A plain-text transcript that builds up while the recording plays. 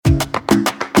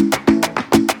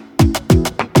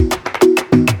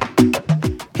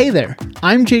Hey there,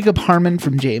 I'm Jacob Harmon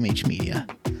from JMH Media.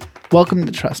 Welcome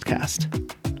to Trustcast.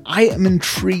 I am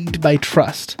intrigued by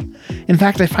trust. In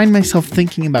fact, I find myself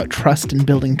thinking about trust and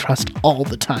building trust all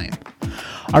the time.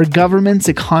 Our governments,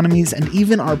 economies, and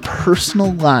even our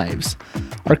personal lives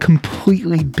are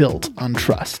completely built on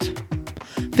trust.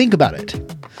 Think about it.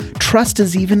 Trust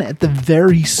is even at the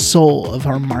very soul of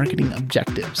our marketing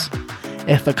objectives.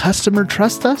 If a customer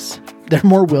trusts us, they're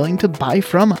more willing to buy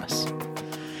from us.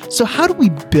 So how do we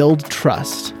build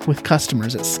trust with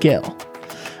customers at scale?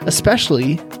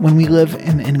 Especially when we live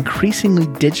in an increasingly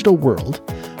digital world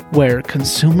where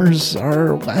consumers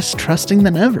are less trusting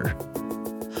than ever.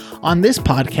 On this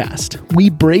podcast, we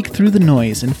break through the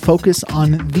noise and focus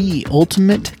on the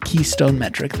ultimate keystone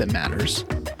metric that matters.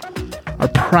 Our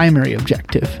primary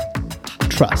objective,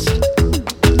 trust.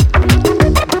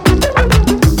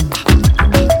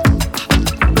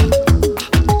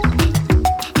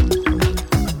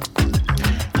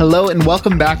 Hello and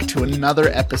welcome back to another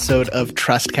episode of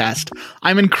Trustcast.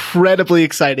 I'm incredibly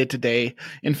excited today.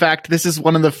 In fact, this is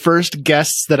one of the first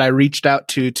guests that I reached out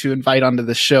to invite onto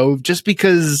the show, just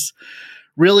because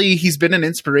really he's been an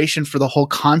inspiration for the whole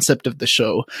concept of the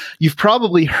show. You've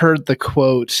probably heard the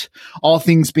quote, all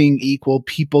things being equal,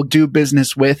 people do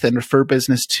business with and refer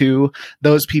business to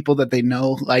those people that they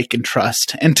know, like, and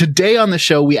trust. And today on the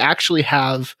show, we actually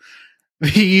have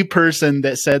the person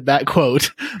that said that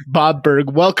quote, Bob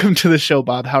Burg. Welcome to the show,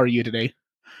 Bob. How are you today?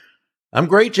 I'm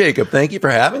great, Jacob. Thank you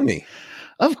for having me.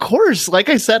 Of course. Like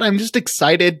I said, I'm just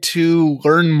excited to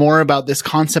learn more about this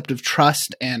concept of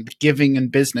trust and giving in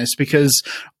business, because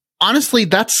honestly,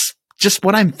 that's just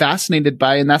what I'm fascinated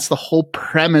by. And that's the whole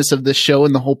premise of the show,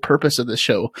 and the whole purpose of the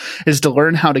show is to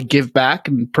learn how to give back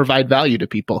and provide value to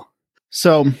people.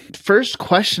 So first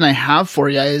question I have for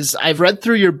you is, I've read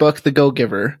through your book, The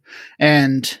Go-Giver,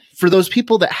 and for those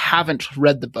people that haven't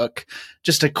read the book,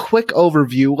 just a quick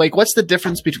overview, like, what's the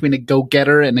difference between a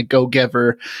go-getter and a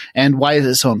go-giver, and why is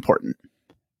it so important?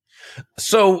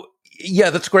 So, yeah,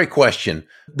 that's a great question.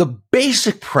 The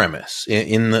basic premise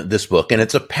in this book, and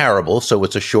it's a parable, so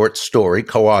it's a short story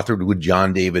co-authored with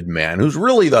John David Mann, who's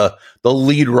really the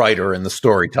lead writer and the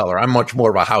storyteller. I'm much more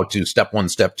of a how-to, step one,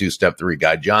 step two, step three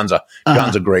guy. John's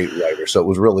a great writer, so it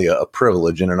was really a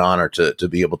privilege and an honor to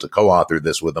be able to co-author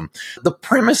this with him. The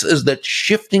premise is that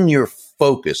shifting your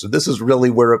focus, this is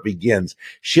really where it begins,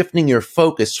 shifting your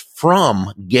focus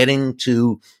from getting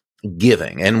to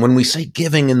giving. And when we say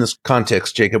giving in this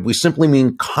context, Jacob, we simply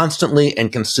mean constantly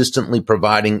and consistently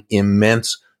providing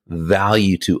immense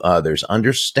value to others,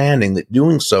 understanding that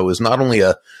doing so is not only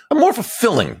a more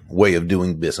fulfilling way of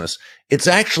doing business, it's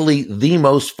actually the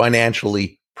most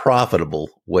financially profitable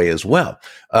way as well.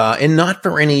 And not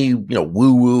for any,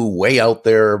 woo-woo, way out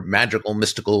there, magical,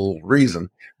 mystical reason,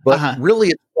 but really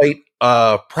it's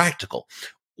quite practical.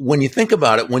 When you think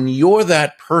about it, when you're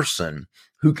that person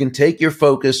who can take your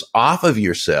focus off of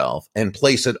yourself and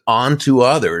place it onto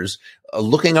others,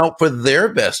 looking out for their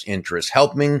best interests,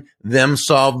 helping them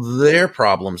solve their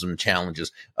problems and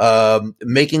challenges,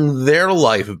 making their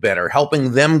life better,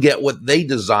 helping them get what they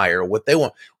desire, what they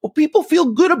want. Well, people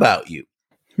feel good about you.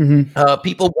 Mm-hmm.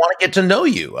 People want to get to know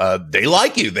you. They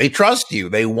like you. They trust you.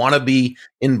 They want to be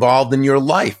involved in your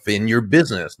life, in your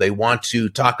business. They want to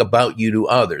talk about you to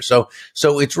others. So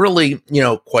it's really,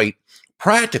 quite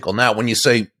practical. Now, when you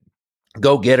say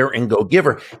go-getter and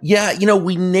go-giver,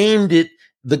 we named it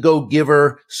the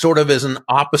go-giver sort of as an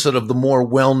opposite of the more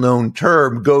well-known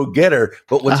term go-getter.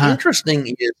 But what's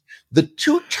interesting is the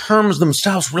two terms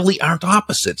themselves really aren't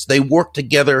opposites. They work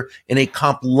together in a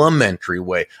complementary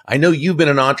way. I know you've been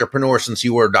an entrepreneur since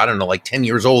you were, like 10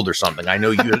 years old or something. I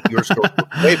know your story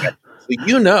way back.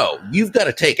 So you've got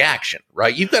to take action,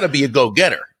 right? You've got to be a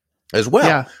go-getter as well.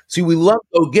 Yeah. See, we love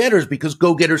go-getters because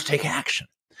go-getters take action.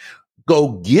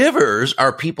 Go-givers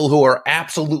are people who are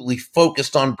absolutely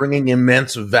focused on bringing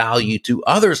immense value to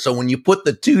others. So when you put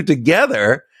the two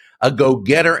together, a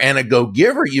go-getter and a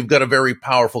go-giver, you've got a very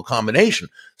powerful combination.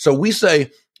 So we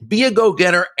say, be a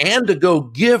go-getter and a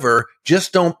go-giver,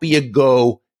 just don't be a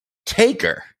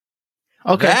go-taker.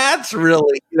 Okay. That's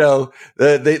really,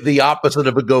 the opposite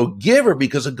of a go-giver,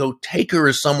 because a go-taker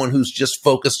is someone who's just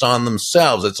focused on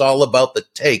themselves. It's all about the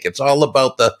take. It's all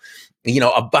about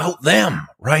about them,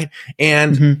 right?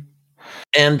 And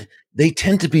they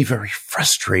tend to be very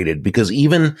frustrated because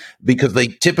they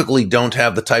typically don't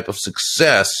have the type of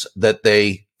success that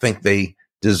they think they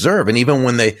deserve. And even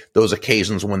when those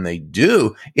occasions when they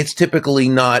do, it's typically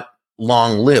not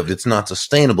long-lived. It's not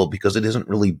sustainable because it isn't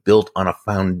really built on a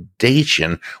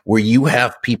foundation where you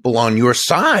have people on your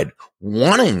side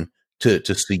wanting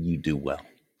to see you do well.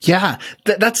 Yeah,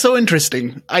 that's so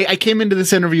interesting. I came into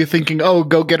this interview thinking, oh,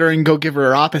 go-getter and go-giver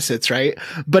are opposites, right?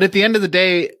 But at the end of the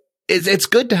day, it's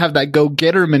good to have that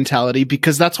go-getter mentality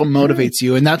because that's what motivates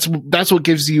you. And that's what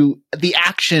gives you the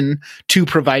action to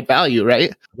provide value,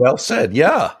 right? Well said.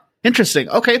 Yeah. Interesting.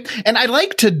 Okay. And I'd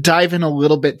like to dive in a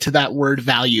little bit to that word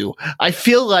value. I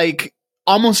feel like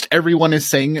almost everyone is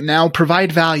saying now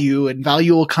provide value and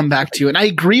value will come back to you. And I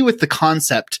agree with the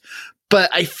concept, but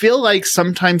I feel like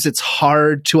sometimes it's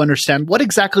hard to understand what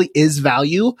exactly is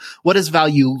value. What does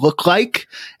value look like?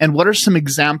 And what are some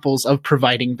examples of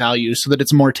providing value so that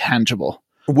it's more tangible?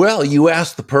 Well, you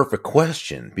asked the perfect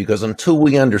question because until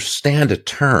we understand a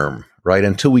term, right,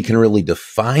 until we can really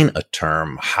define a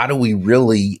term, how do we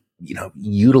really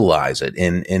utilize it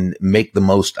and make the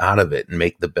most out of it and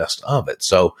make the best of it.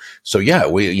 So yeah,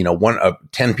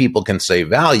 10 people can say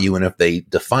value. And if they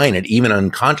define it even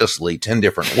unconsciously 10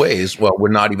 different ways, well, we're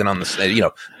not even on the same,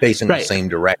 facing the same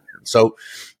direction. So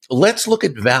let's look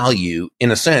at value in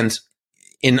a sense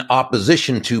in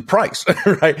opposition to price,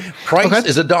 right? Price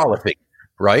is a dollar figure.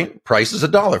 Right? Price is a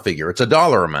dollar figure. It's a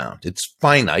dollar amount. It's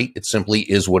finite. It simply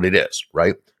is what it is,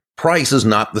 right? Price is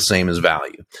not the same as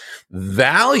value.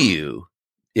 Value,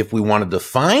 if we want to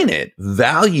define it,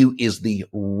 value is the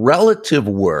relative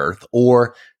worth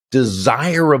or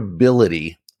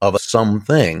desirability of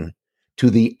something to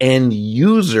the end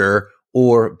user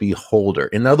or beholder.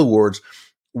 In other words,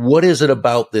 what is it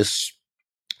about this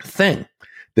thing,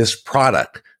 this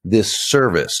product, this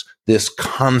service, this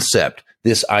concept,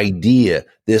 this idea,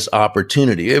 this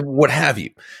opportunity, what have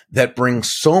you, that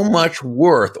brings so much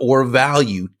worth or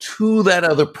value to that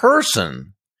other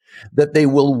person that they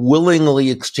will willingly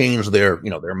exchange their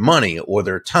money or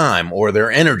their time or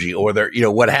their energy or their,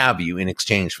 what have you in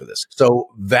exchange for this. So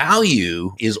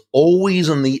value is always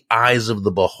in the eyes of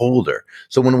the beholder.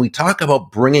 So when we talk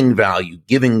about bringing value,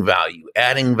 giving value,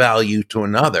 adding value to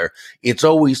another, it's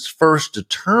always first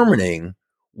determining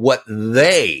what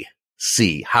they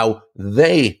see, how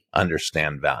they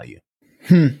understand value.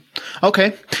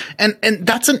 Okay. And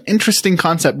that's an interesting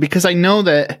concept because I know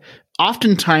that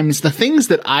oftentimes the things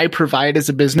that I provide as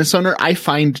a business owner, I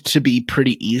find to be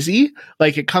pretty easy.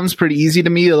 Like it comes pretty easy to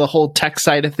me, the whole tech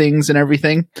side of things and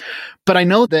everything. But I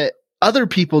know that other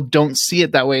people don't see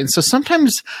it that way. And so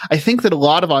sometimes I think that a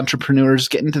lot of entrepreneurs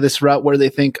get into this route where they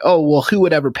think, oh, well, who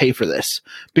would ever pay for this?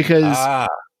 Because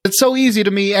it's so easy to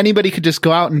me. Anybody could just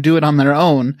go out and do it on their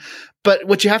own. But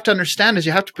what you have to understand is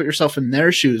you have to put yourself in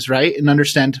their shoes, right? And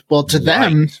understand, well, to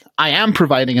them, I am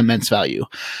providing immense value.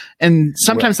 And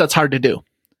sometimes that's hard to do.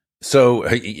 So,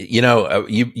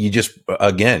 you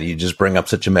just bring up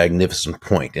such a magnificent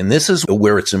point. And this is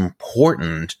where it's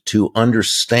important to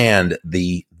understand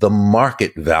the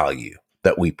market value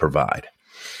that we provide.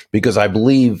 Because I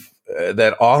believe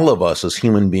that all of us as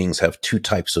human beings have two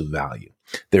types of value.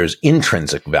 There's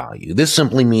intrinsic value. This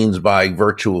simply means by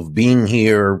virtue of being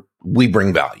here, we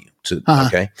bring value to,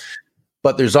 okay?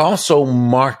 But there's also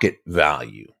market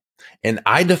value. And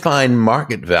I define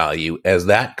market value as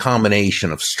that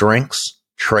combination of strengths,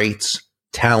 traits,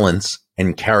 talents,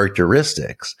 and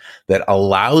characteristics that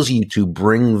allows you to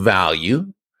bring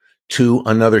value to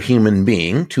another human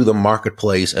being, to the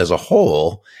marketplace as a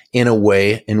whole, in a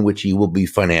way in which you will be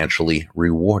financially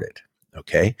rewarded.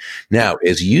 Okay. Now,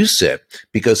 as you said,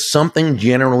 because something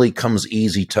generally comes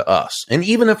easy to us, and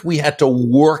even if we had to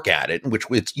work at it, which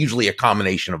it's usually a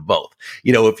combination of both,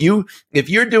 if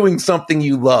you're doing something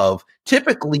you love,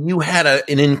 typically you had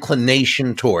an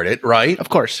inclination toward it, right? Of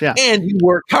course. Yeah. And you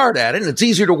worked hard at it. And it's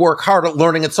easier to work hard at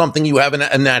learning at something you have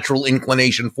a natural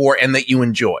inclination for and that you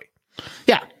enjoy.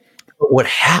 Yeah. But what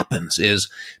happens is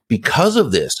because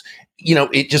of this,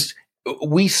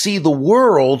 we see the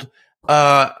world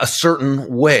a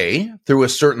certain way through a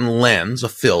certain lens, a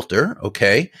filter,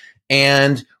 okay?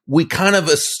 And we kind of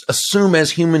assume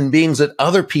as human beings that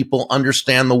other people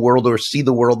understand the world or see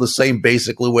the world the same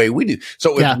basically way we do.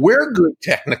 So if we're good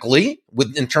technically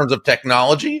in terms of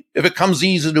technology, if it comes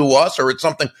easy to us or it's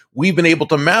something we've been able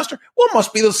to master, well, it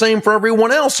must be the same for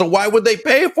everyone else. So why would they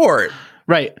pay for it?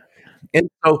 Right. And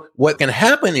so what can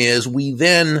happen is we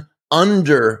then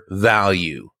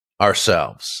undervalue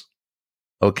ourselves.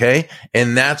 Okay.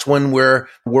 And that's when we're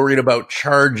worried about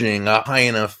charging a high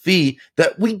enough fee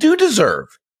that we do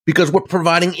deserve because we're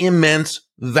providing immense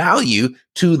value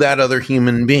to that other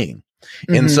human being.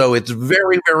 Mm-hmm. And so it's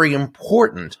very, very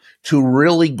important to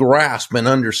really grasp and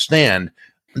understand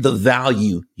the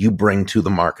value you bring to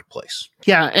the marketplace.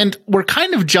 Yeah. And we're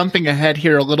kind of jumping ahead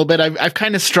here a little bit. I've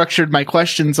kind of structured my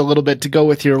questions a little bit to go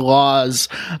with your laws,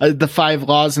 the 5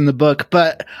 laws in the book,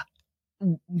 but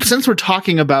since we're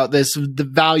talking about this, the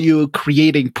value of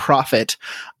creating profit,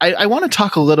 I want to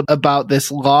talk a little about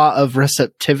this law of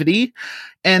receptivity.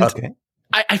 And Okay.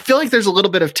 I feel like there's a little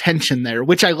bit of tension there,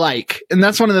 which I like. And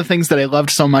that's one of the things that I loved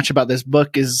so much about this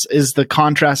book is the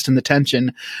contrast and the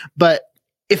tension. But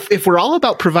if we're all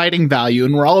about providing value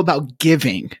and we're all about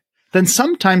giving, then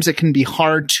sometimes it can be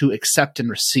hard to accept and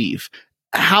receive.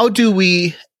 How do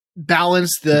we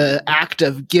balance the act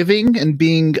of giving and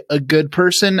being a good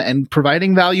person and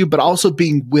providing value, but also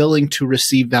being willing to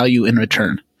receive value in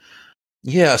return?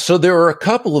 Yeah, so there are a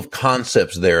couple of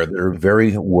concepts there that are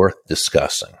very worth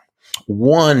discussing.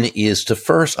 One is to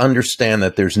first understand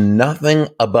that there's nothing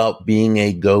about being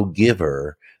a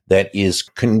go-giver that is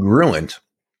congruent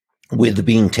with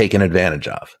being taken advantage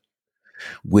of,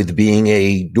 with being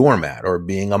a doormat or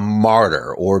being a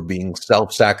martyr or being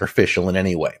self-sacrificial in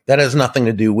any way. That has nothing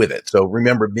to do with it. So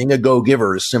remember, being a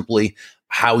go-giver is simply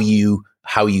how you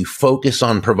focus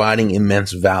on providing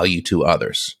immense value to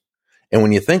others. And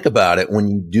when you think about it, when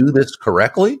you do this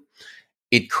correctly,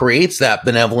 it creates that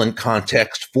benevolent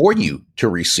context for you to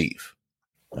receive.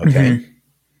 Okay. Mm-hmm.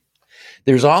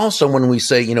 There's also, when we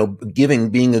say, giving,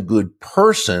 being a good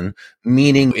person,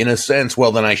 meaning in a sense,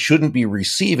 well, then I shouldn't be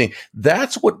receiving.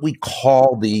 That's what we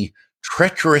call the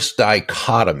treacherous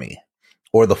dichotomy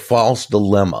or the false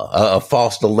dilemma. A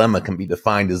false dilemma can be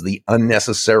defined as the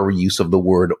unnecessary use of the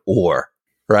word or,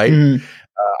 right? Mm.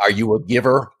 Are you a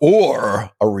giver or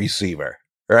a receiver?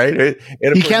 Right?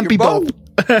 You can't be both.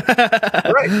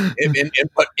 Right.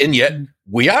 And yet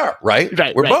we are, right?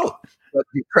 We're both. But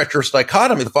the treacherous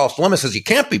dichotomy, the false dilemma, says you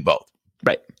can't be both.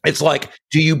 Right. It's like,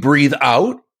 do you breathe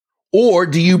out or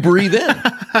do you breathe in?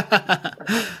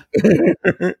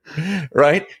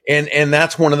 Right. And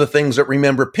that's one of the things that,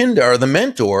 remember, Pindar, the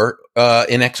mentor,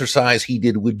 in exercise he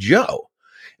did with Joe,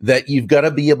 that you've got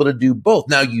to be able to do both.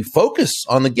 Now, you focus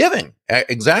on the giving.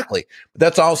 Exactly. But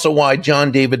that's also why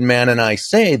John David Mann and I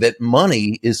say that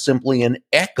money is simply an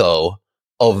echo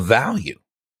of value.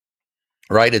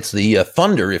 Right? It's the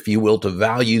thunder, if you will, to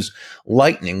value's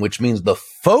lightning, which means the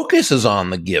focus is on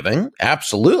the giving.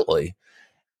 Absolutely.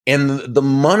 And the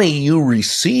money you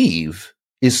receive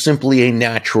is simply a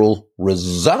natural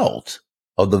result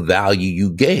of the value you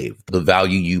gave, the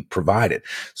value you provided.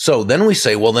 So then we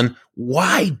say, well, then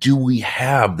why do we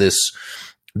have this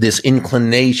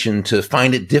inclination to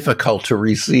find it difficult to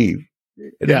receive?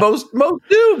 Yeah. Most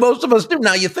do. Most of us do.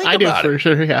 Now you think about it. I do, for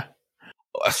sure, yeah.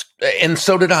 And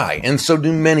so did I, and so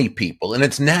do many people. And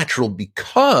it's natural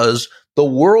because the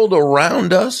world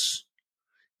around us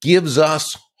gives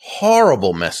us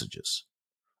horrible messages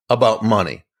about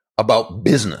money, about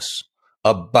business,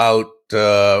 about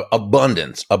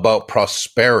abundance, about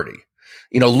prosperity.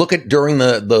 Look at during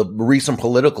the recent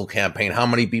political campaign, how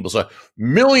many people say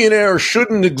millionaires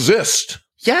shouldn't exist.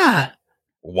 Yeah.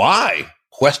 Why?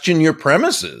 Question your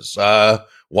premises.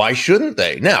 Why shouldn't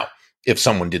they? Now, if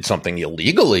someone did something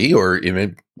illegally, or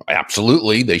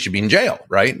absolutely, they should be in jail,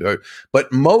 right?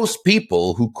 But most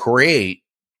people who create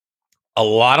a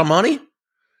lot of money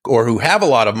or who have a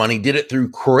lot of money did it through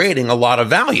creating a lot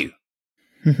of value.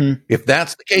 Mm-hmm. If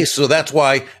that's the case, so that's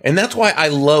why I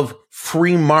love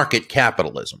free market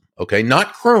capitalism. Okay,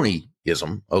 not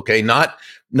cronyism. Okay,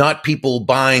 not people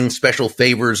buying special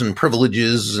favors and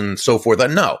privileges and so forth.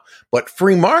 No, but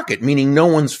free market, meaning no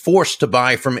one's forced to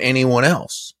buy from anyone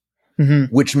else.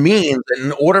 Mm-hmm. Which means that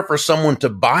in order for someone to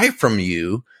buy from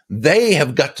you, they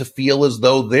have got to feel as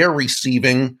though they're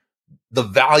receiving the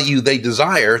value they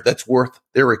desire that's worth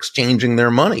their exchanging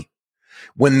their money.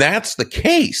 When that's the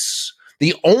case,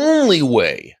 the only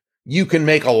way you can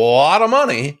make a lot of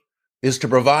money is to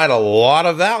provide a lot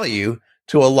of value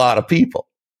to a lot of people.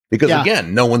 Because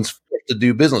again, no one's forced to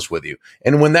do business with you.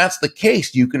 And when that's the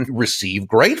case, you can receive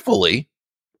gratefully,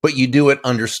 but you do it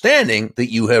understanding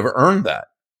that you have earned that.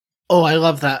 Oh, I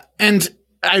love that. And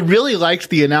I really liked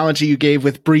the analogy you gave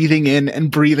with breathing in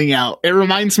and breathing out. It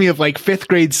reminds me of like 5th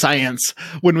grade science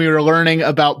when we were learning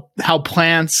about how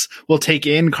plants will take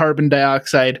in carbon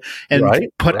dioxide and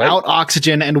put out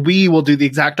oxygen, and we will do the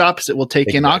exact opposite. We'll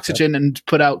take in oxygen and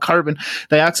put out carbon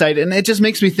dioxide. And it just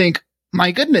makes me think,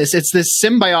 my goodness, it's this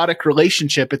symbiotic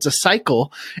relationship. It's a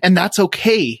cycle, and that's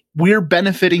okay. We're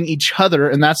benefiting each other,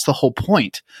 and that's the whole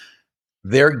point.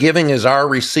 Their giving is our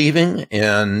receiving,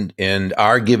 and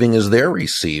our giving is their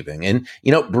receiving. And,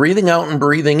 breathing out and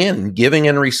breathing in, giving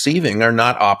and receiving are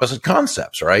not opposite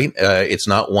concepts, right? It's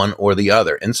not one or the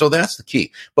other. And so that's the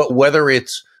key. But whether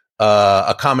it's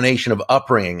a combination of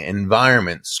upbringing,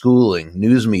 environment, schooling,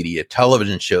 news media,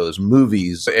 television shows,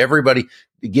 movies, everybody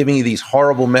giving you these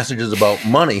horrible messages about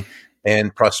money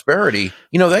and prosperity,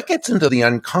 that gets into the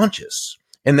unconscious.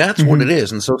 And that's what it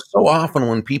is. And so often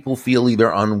when people feel either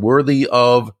unworthy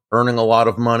of earning a lot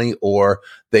of money, or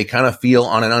they kind of feel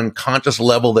on an unconscious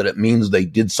level that it means they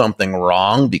did something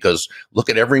wrong, because look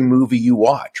at every movie you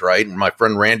watch, right? And my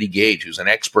friend Randy Gage, who's an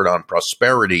expert on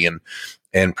prosperity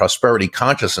and prosperity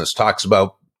consciousness, talks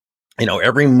about,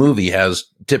 every movie has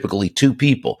typically two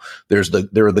people. There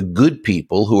are the good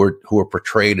people who are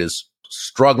portrayed as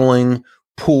struggling,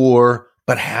 poor,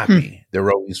 but happy.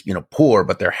 They're always, poor,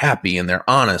 but they're happy and they're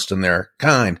honest and they're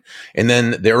kind. And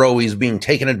then they're always being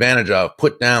taken advantage of,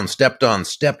 put down, stepped on,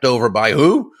 stepped over by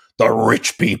who? The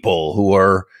rich people who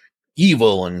are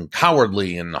evil and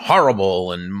cowardly and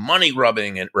horrible and money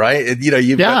grubbing, and right.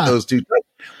 You've got those two things.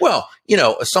 Well,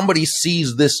 if somebody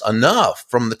sees this enough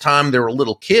from the time they're a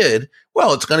little kid,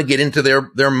 well, it's going to get into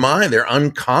their mind, their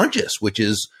unconscious, which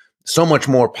is so much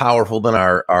more powerful than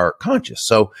our conscious.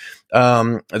 So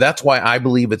that's why I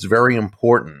believe it's very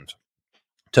important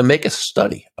to make a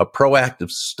proactive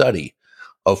study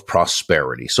of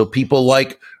prosperity. So people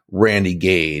like Randy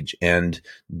Gage and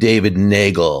David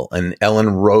Nagel and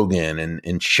Ellen Rogan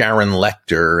and Sharon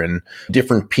Lechter and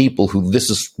different people who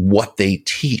this is what they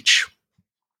teach.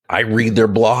 I read their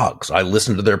blogs. I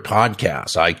listen to their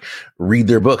podcasts. I read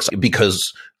their books,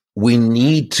 because we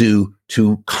need to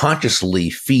consciously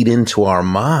feed into our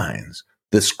minds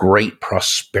this great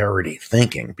prosperity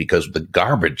thinking, because the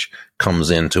garbage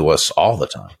comes into us all the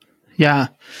time. Yeah.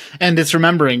 And it's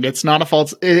remembering it's not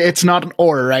it's not an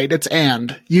or, right? It's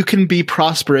and. You can be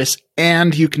prosperous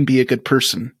and you can be a good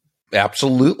person.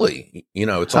 Absolutely.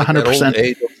 It's like 100%. that old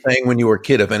age of saying when you were a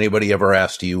kid, if anybody ever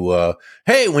asked you,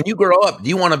 hey, when you grow up, do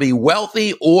you want to be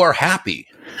wealthy or happy?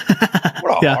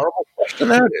 What a horrible question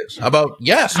that is. How about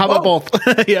yes? How about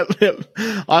both? Yep.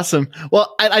 Awesome.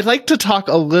 Well, I'd like to talk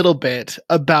a little bit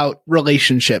about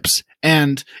relationships.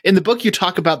 And in the book, you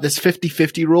talk about this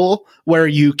 50-50 rule where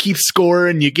you keep score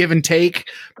and you give and take.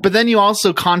 But then you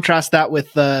also contrast that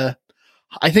with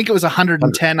I think it was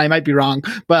 110. I might be wrong,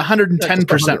 but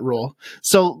 110% rule.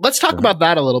 So let's talk about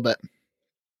that a little bit.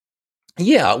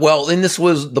 Yeah, well, and this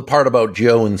was the part about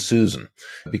Joe and Susan,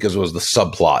 because it was the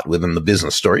subplot within the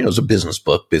business story. It was a business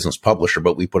book, business publisher,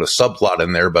 but we put a subplot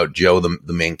in there about Joe, the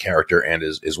main character, and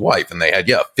his wife. And they had,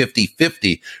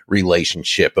 50-50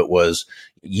 relationship. It was,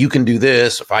 you can do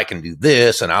this if I can do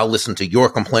this, and I'll listen to your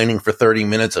complaining for 30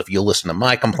 minutes if you'll listen to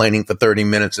my complaining for 30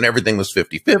 minutes, and everything was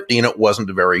 50-50, and it wasn't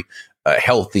a very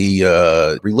healthy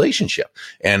relationship.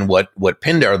 And what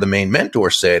Pindar, the main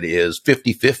mentor, said is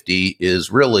 50-50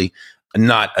 is really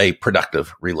not a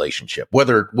productive relationship,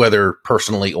 whether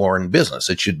personally or in business.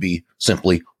 It should be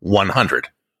simply 100.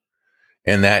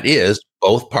 And that is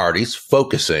both parties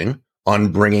focusing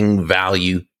on bringing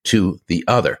value to the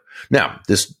other. Now,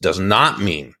 this does not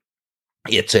mean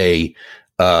it's a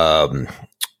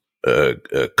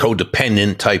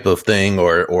codependent type of thing,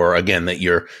 or again, that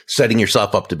you're setting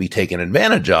yourself up to be taken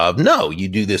advantage of. No, you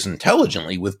do this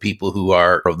intelligently with people who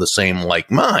are of the same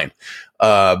like mind.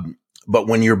 But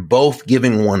when you're both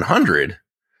giving 100,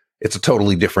 it's a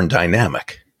totally different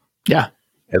dynamic. Yeah.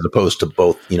 As opposed to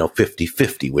both,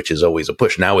 50-50, which is always a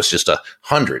push. Now it's just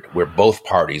 100, where both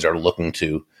parties are looking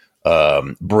to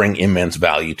bring immense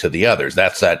value to the others.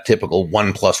 That's that typical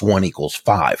 1 + 1 =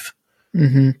 5.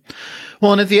 Mm-hmm.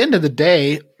 Well, and at the end of the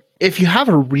day, if you have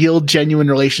a real, genuine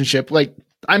relationship, like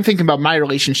I'm thinking about my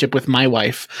relationship with my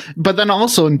wife, but then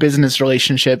also in business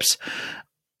relationships,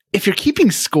 if you're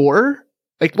keeping score,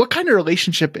 like what kind of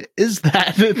relationship is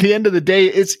that? At the end of the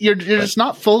day, you're just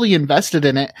not fully invested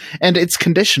in it, and it's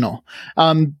conditional.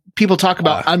 People talk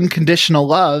about unconditional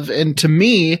love, and to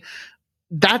me,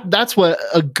 that's what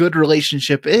a good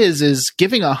relationship is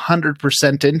giving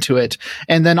 100% into it,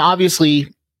 and then obviously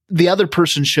the other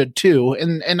person should too.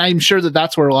 And I'm sure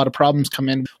that's where a lot of problems come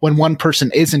in, when one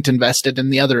person isn't invested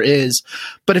and the other is.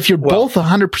 But if you're both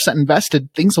 100%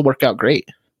 invested, things will work out great.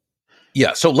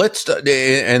 Yeah. So let's,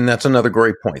 and that's another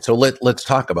great point. So let's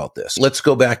talk about this. Let's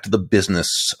go back to the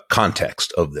business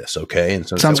context of this. Okay. And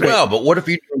so, sounds great. Well, but what if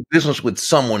you're doing business with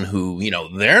someone who,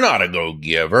 they're not a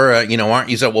go-giver, aren't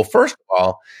you? So, well, first of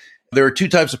all, there are two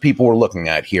types of people we're looking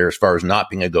at here as far as not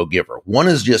being a go-giver. One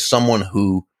is just someone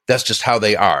who, that's just how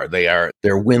they are.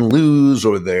 They're win-lose,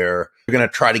 or they're going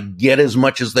to try to get as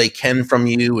much as they can from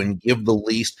you and give the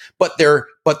least, but they're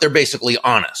basically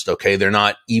honest. Okay. They're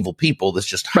not evil people. That's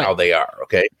just how they are.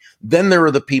 Okay. Then there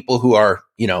are the people who are,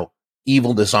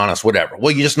 evil, dishonest, whatever.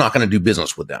 Well, you're just not going to do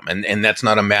business with them. And that's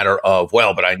not a matter of,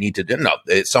 well, but I need to do, no,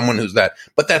 it's someone who's that,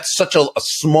 but that's such a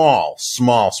small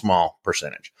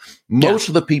percentage. Most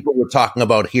of the people we're talking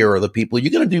about here are the people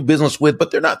you're going to do business with,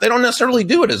 but they don't necessarily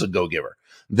do it as a go-giver.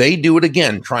 They do it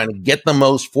again, trying to get the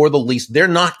most for the least. They're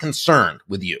not concerned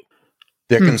with you.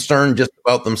 They're concerned just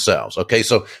about themselves. Okay.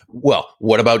 So, well,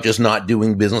 what about just not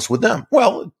doing business with them?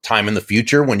 Well, time in the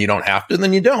future when you don't have to,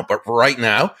 then you don't. But right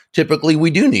now, typically we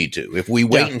do need to. If we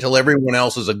wait until everyone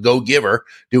else is a go-giver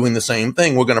doing the same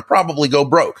thing, we're going to probably go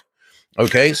broke.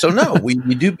 Okay. So no, we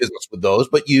do business with those,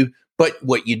 but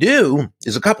what you do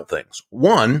is a couple things.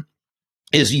 One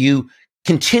is you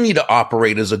continue to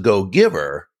operate as a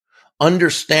go-giver,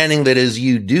 understanding that as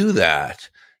you do that,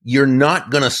 you're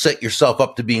not going to set yourself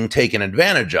up to being taken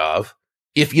advantage of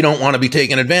if you don't want to be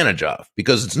taken advantage of,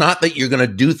 because it's not that you're going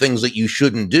to do things that you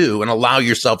shouldn't do and allow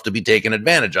yourself to be taken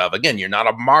advantage of. Again, you're not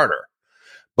a martyr,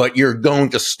 but you're going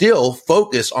to still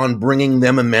focus on bringing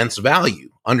them immense value,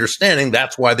 understanding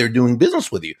that's why they're doing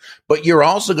business with you. But you're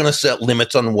also going to set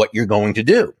limits on what you're going to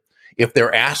do. If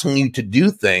they're asking you to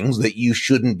do things that you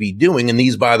shouldn't be doing, and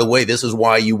these, by the way, this is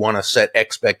why you want to set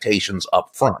expectations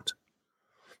up front.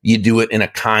 You do it in a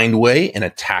kind way, in a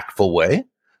tactful way,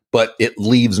 but it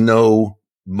leaves no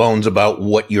bones about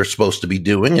what you're supposed to be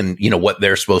doing and, what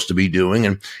they're supposed to be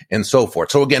doing and so forth.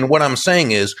 So again, what I'm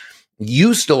saying is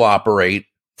you still operate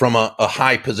from a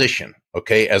high position,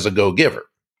 okay, as a go-giver.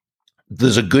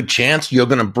 There's a good chance you're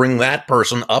going to bring that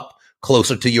person up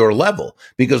closer to your level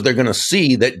because they're going to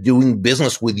see that doing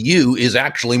business with you is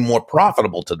actually more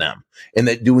profitable to them and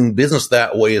that doing business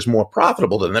that way is more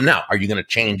profitable to them. Now, are you going to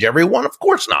change everyone? Of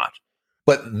course not.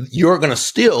 But you're going to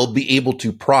still be able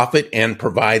to profit and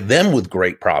provide them with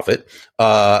great profit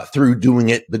through doing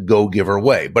it the go-giver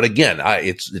way. But again,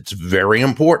 it's very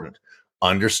important.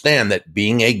 Understand that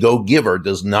being a go-giver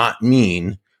does not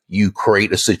mean you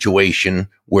create a situation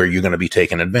where you're going to be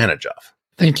taken advantage of.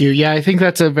 Thank you. Yeah, I think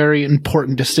that's a very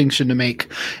important distinction to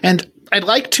make. And I'd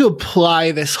like to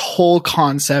apply this whole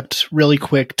concept really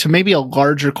quick to maybe a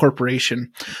larger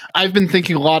corporation. I've been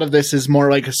thinking a lot of this is more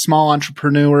like a small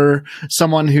entrepreneur,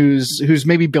 someone who's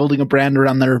maybe building a brand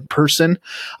around their person.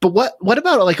 But what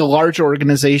about like a larger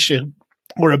organization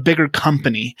or a bigger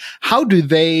company? How do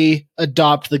they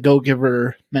adopt the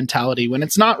go-giver mentality when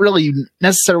it's not really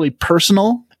necessarily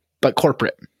personal, but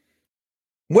corporate?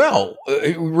 Well,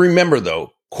 remember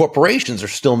though, corporations are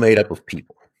still made up of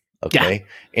people. Okay.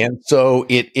 Yeah. And so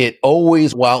it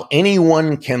always, while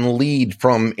anyone can lead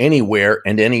from anywhere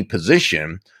and any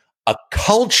position, a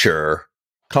culture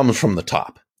comes from the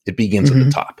top. It begins at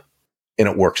the top and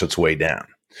it works its way down.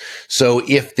 So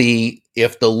if the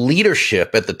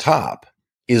leadership at the top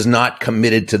is not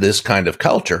committed to this kind of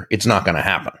culture, it's not going to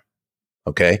happen.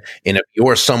 Okay. And if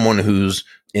you're someone who's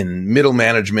in middle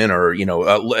management or,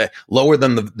 lower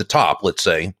than the top, let's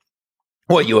say,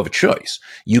 well, you have a choice.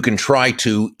 You can try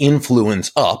to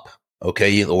influence up,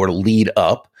 okay, or lead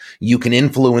up. You can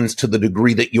influence to the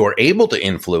degree that you're able to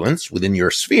influence within your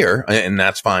sphere, and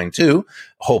that's fine too.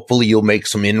 Hopefully you'll make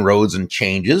some inroads and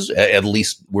changes, at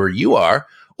least where you are.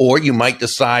 Or you might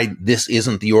decide this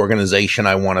isn't the organization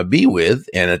I want to be with.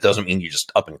 And it doesn't mean you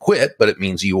just up and quit, but it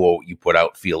means you put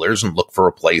out feelers and look for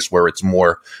a place where it's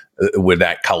more, where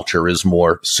that culture is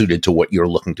more suited to what you're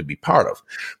looking to be part of.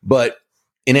 But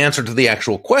in answer to the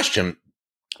actual question,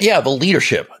 yeah, the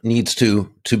leadership needs to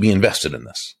be invested in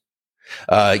this.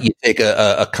 You take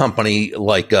a company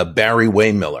like Barry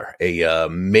Waymiller, a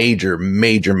major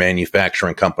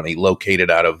manufacturing company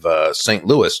located out of St.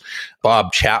 Louis.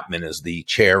 Bob Chapman is the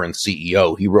chair and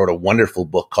CEO. He wrote a wonderful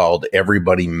book called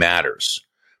Everybody Matters,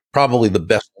 probably the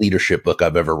best leadership book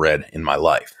I've ever read in my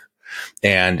life.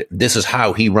 And this is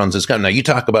how he runs his company. Now, you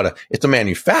talk about it's a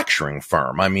manufacturing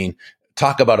firm. I mean,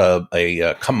 talk about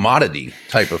a commodity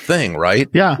type of thing, right?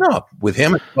 Yeah. No, with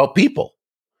him, it's about people.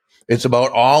 It's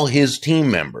about all his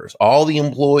team members, all the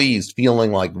employees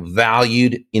feeling like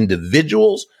valued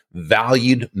individuals,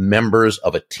 valued members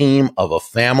of a team, of a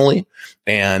family.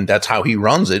 And that's how he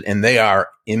runs it. And they are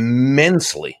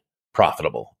immensely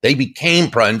profitable. They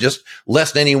became, and just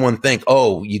lest anyone think,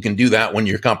 oh, you can do that when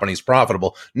your company's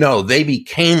profitable. No, they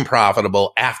became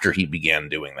profitable after he began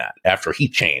doing that, after he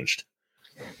changed.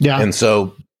 Yeah. And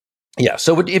so, yeah,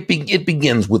 so it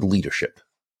begins with leadership.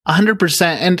 100%.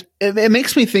 And it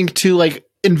makes me think too, like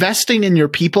investing in your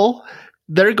people,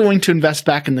 they're going to invest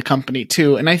back in the company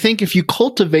too. And I think if you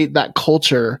cultivate that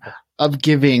culture of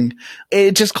giving,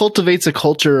 it just cultivates a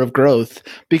culture of growth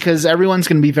because everyone's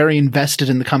going to be very invested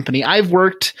in the company. I've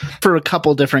worked for a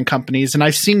couple different companies and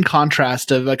I've seen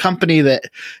contrast of a company that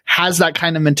has that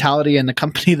kind of mentality and a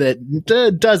company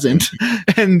that doesn't.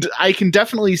 And I can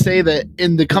definitely say that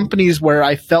in the companies where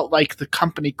I felt like the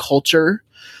company culture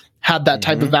had that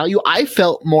type of value, I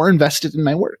felt more invested in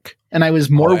my work and I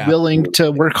was more willing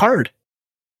to work hard.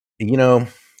 You know,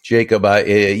 Jacob,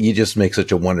 you just make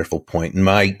such a wonderful point.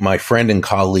 My friend and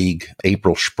colleague,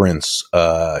 April Sprintz,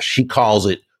 she calls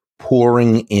it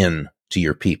pouring in to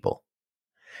your people.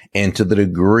 And to the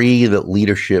degree that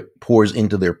leadership pours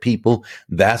into their people,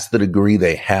 that's the degree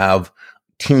they have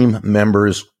team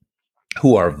members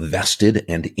who are vested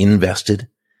and invested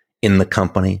in the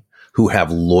company, who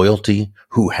have loyalty,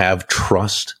 who have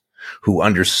trust, who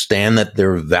understand that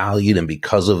they're valued. And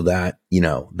because of that,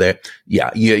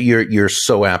 you're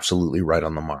so absolutely right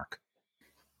on the mark.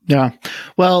 Yeah.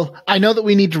 Well, I know that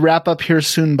we need to wrap up here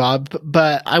soon, Bob,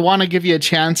 but I want to give you a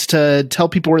chance to tell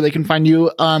people where they can find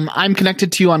you. I'm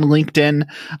connected to you on LinkedIn.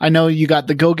 I know you got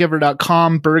the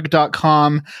gogiver.com,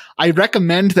 berg.com. I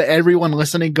recommend that everyone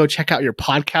listening go check out your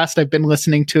podcast. I've been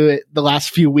listening to it the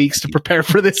last few weeks to prepare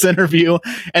for this interview,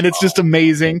 and it's just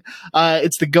amazing.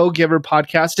 It's the Go Giver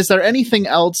podcast. Is there anything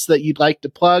else that you'd like to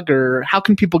plug, or how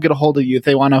can people get a hold of you if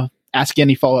they want to ask you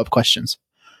any follow-up questions?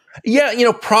 Yeah,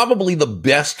 probably the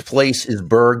best place is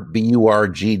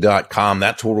berg.com.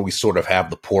 That's where we sort of have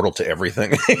the portal to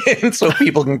everything. And so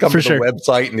people can come to the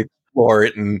website and explore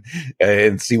it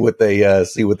and see what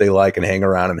they like and hang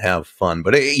around and have fun.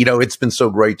 But it's been so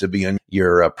great to be on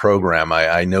your program.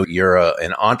 I know you're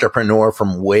an entrepreneur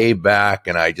from way back,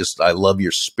 and I love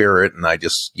your spirit, and I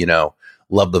just,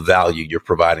 love the value you're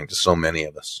providing to so many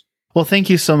of us. Well, thank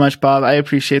you so much, Bob. I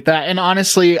appreciate that. And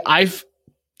honestly, I've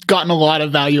gotten a lot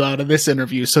of value out of this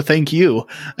interview, so thank you.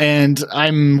 And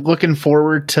I'm looking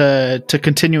forward to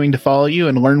continuing to follow you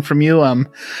and learn from you.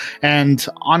 And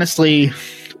honestly,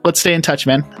 let's stay in touch,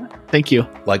 man. Thank you.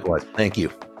 Likewise. Thank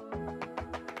you.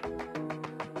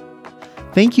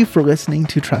 Thank you for listening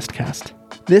to Trustcast.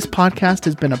 This podcast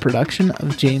has been a production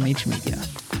of JMH Media.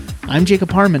 I'm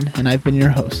Jacob Harmon, and I've been your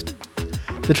host.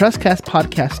 The Trustcast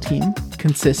podcast team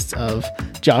consists of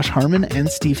Josh Harmon and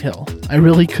Steve Hill. I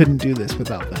really couldn't do this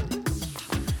without them.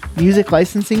 Music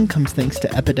licensing comes thanks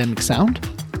to Epidemic Sound.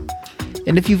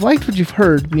 And if you've liked what you've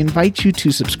heard, we invite you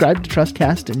to subscribe to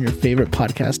Trustcast in your favorite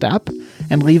podcast app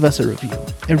and leave us a review.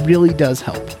 It really does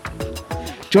help.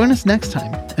 Join us next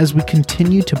time as we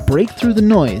continue to break through the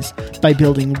noise by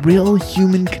building real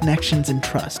human connections and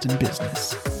trust in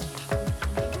business.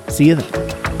 See you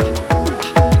then.